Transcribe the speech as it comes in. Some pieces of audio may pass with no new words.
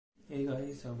Hey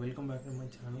guys, welcome back to my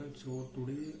channel. So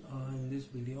today in this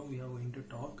video we are going to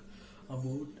talk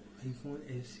about iPhone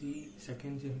SE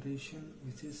second generation,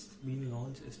 which is being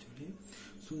launched yesterday.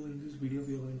 So in this video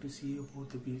we are going to see about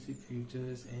the basic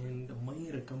features and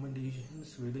my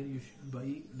recommendations whether you should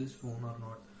buy this phone or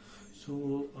not.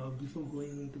 So before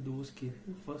going into those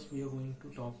cases, first we are going to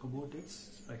talk about its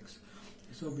specs.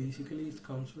 So basically it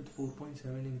comes with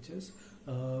 4.7 inches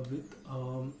with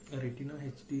a Retina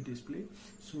HD display.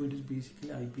 So it is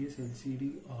basically IPS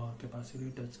LCD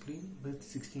capacitive touchscreen with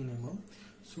 16 mm.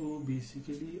 So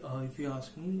basically if you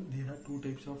ask me, there are two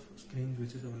types of screens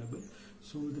which is available.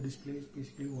 So the display is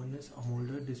basically, one is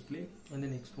AMOLED display and the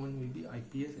next one will be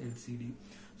IPS LCD.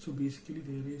 So basically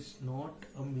there is not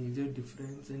a major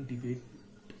difference and debate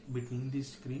between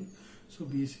this screen. So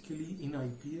basically in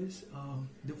IPS,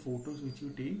 the photos which you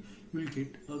take, you will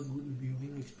get a good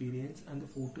viewing experience and the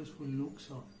photos will look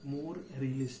more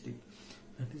realistic.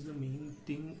 That is the main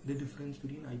thing, the difference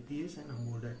between IPS and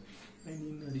AMOLED.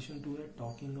 And in addition to that,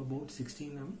 talking about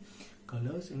 16mm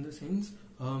colors, in the sense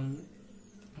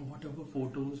whatever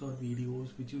photos or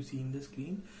videos which you see in the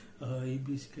screen, it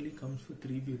basically comes with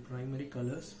three primary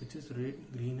colors, which is red,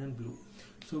 green and blue.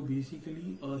 So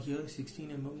basically here 16mm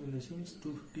in the sense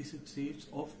 256 shades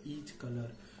of each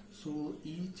color. So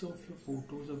each of your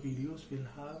photos or videos will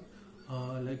have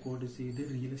the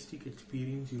realistic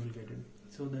experience you will get in.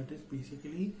 So that is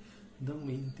basically the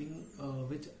main thing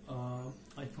which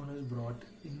iPhone has brought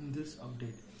in this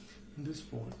update, in this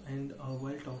phone. And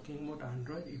while talking about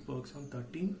Android, it works on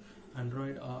 13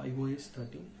 Android iOS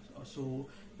 13. So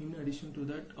in addition to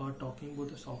that, talking about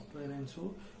the software, and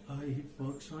so it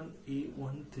works on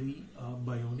A13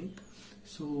 Bionic.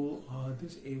 So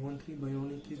this A13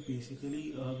 Bionic is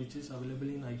basically which is available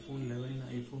in iPhone 11,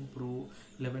 iPhone Pro,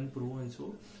 11 Pro and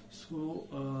so. So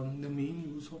the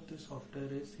main use of this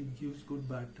software is it gives good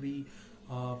battery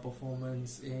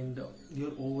performance and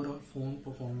your overall phone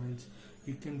performance.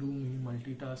 It can do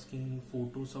multitasking,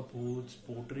 photo supports,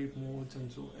 portrait modes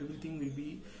and so. Everything will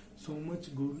be so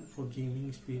much good for gaming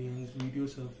experience, video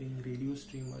surfing, radio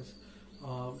streamers,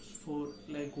 for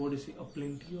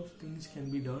plenty of things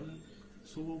can be done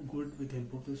so good with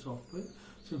help of the software.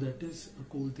 So that is a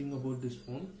cool thing about this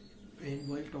phone. And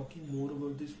while talking more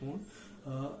about this phone,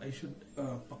 I should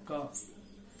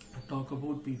talk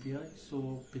about PPI.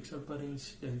 So pixel per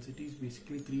inch density is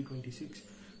basically 326.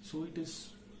 So it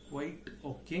is quite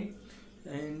okay.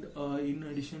 And in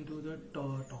addition to that,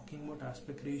 talking about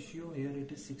aspect ratio, here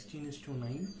it is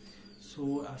 16:9.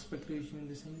 So aspect ratio in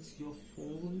the sense your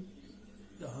phone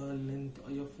length,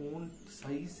 your phone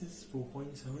size is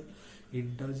 4.7.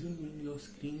 It doesn't mean your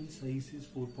screen size is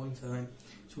 4.7.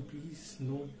 So please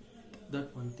note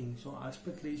that one thing. So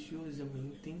aspect ratio is the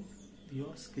main thing,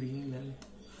 your screen length.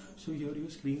 So here your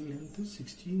screen length is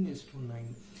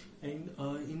 16:9. And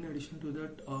in addition to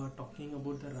that, talking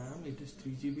about the RAM, it is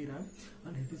 3GB RAM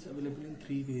and it is available in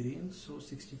three variants, so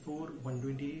 64,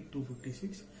 128,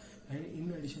 256. And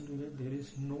in addition to that, there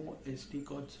is no SD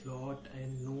card slot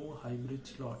and no hybrid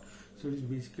slot. So it is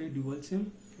basically dual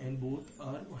SIM and both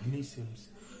are only SIMs.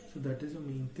 So that is the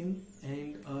main thing.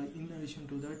 And in addition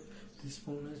to that, this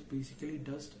phone has basically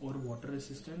dust or water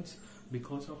resistance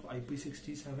because of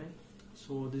IP67.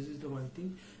 So this is the one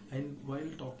thing. And while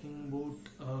talking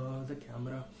about the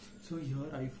camera, so here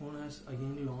iPhone has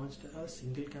again launched a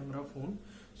single camera phone.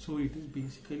 So it is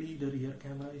basically the rear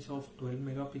camera is of 12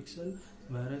 megapixel,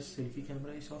 whereas selfie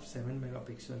camera is of 7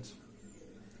 megapixels.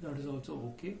 That is also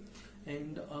okay.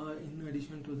 And in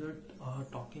addition to that,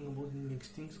 talking about the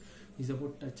next things is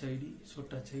about Touch ID. So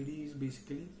Touch ID is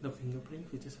basically the fingerprint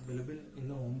which is available in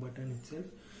the home button itself.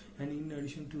 And in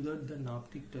addition to that, the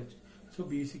haptic touch. So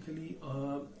basically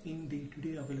in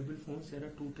day-to-day available phones, there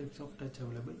are two types of touch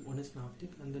available. One is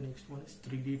haptic and the next one is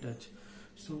 3D touch.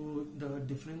 So the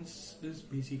difference is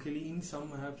basically in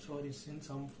some apps or in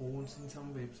some phones, in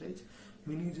some websites,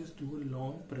 when you just do a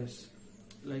long press,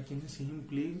 like in the same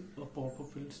play, a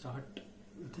pop-up will start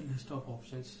with a list of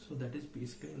options. So that is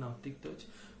basically an haptic touch.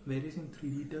 Whereas in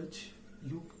 3D touch,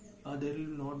 there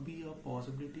will not be a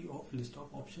possibility of list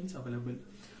of options available.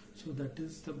 So that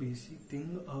is the basic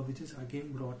thing which is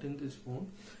again brought in this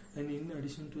phone. And in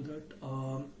addition to that,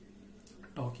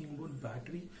 talking about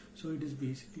battery, so it is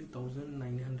basically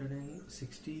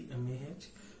 1960 mAh.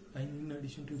 And in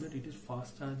addition to that, it is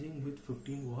fast charging with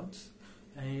 15 watts.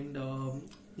 And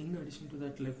in addition to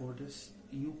that,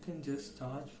 you can just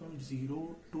charge from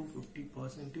 0 to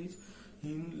 50%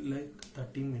 in like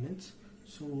 30 minutes.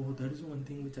 So that is one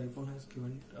thing which iPhone has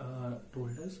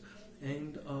told us.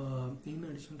 And in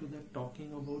addition to that,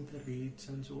 talking about the rates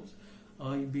and so,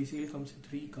 it basically comes in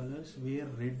three colors, where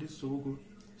red is so good.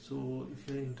 So if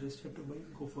you're interested to buy,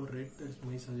 go for red. That's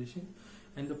my suggestion.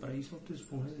 And the price of this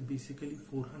phone is basically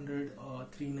 400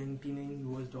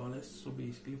 $399 US, so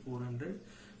basically 400.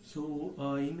 So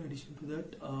in addition to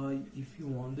that, if you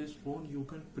want this phone, you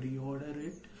can pre-order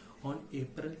it on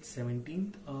April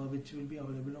 17th, which will be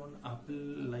available on Apple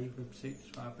live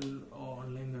websites, so Apple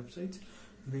online websites,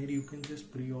 where you can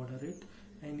just pre-order it.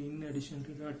 And in addition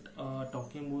to that,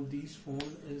 talking about these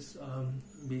phone is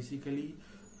basically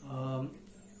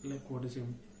like what is it,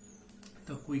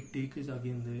 the quick take is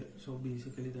again there, so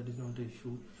basically that is not the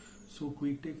issue. So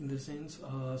quick take in the sense,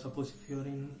 suppose if you are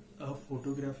in a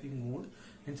photographic mode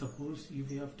and suppose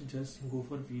if you have to just go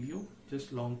for video,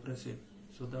 just long press it,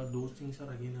 so that those things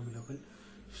are again available.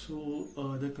 So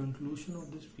the conclusion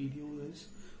of this video is,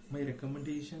 my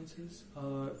recommendations is,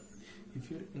 if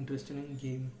you're interested in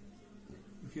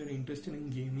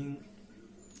gaming,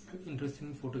 interested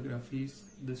in photographies,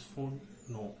 this phone,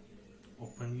 no,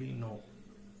 openly no.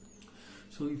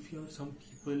 So if you are some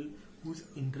people who's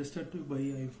interested to buy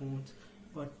iPhones,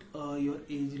 but your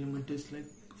age limit is like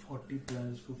 40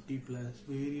 plus, 50 plus,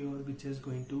 where you are just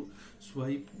going to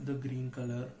swipe the green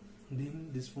color, then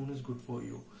this phone is good for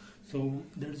you. So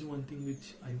that's one thing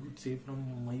which I would say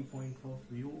from my point of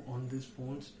view on these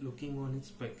phones, looking on its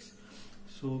specs.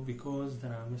 So because the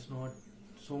RAM is not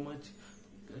so much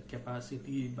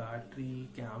capacity, battery,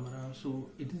 camera, so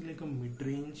it is like a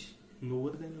mid-range,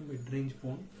 lower than a mid-range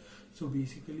phone. So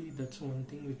basically that's one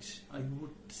thing which I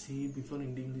would say before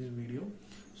ending this video.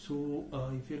 So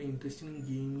if you're interested in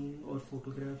gaming or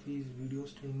photography, video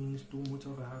streaming, too much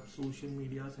of apps, social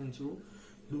medias and so,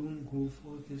 don't go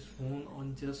for this phone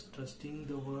on just trusting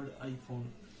the word iPhone.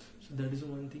 So that is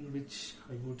one thing which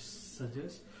I would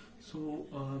suggest. So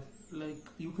like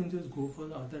you can just go for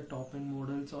the other top end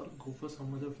models or go for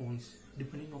some other phones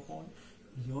depending upon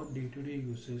your day-to-day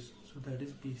uses. So that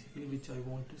is basically which I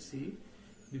want to say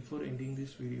before ending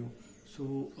this video.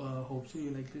 So hope so you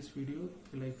like this video.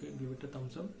 If you like it, give it a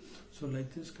thumbs up. So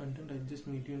like this content, I'll just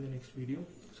meet you in the next video.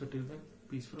 So till then,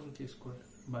 peace from K Squad.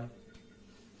 Bye.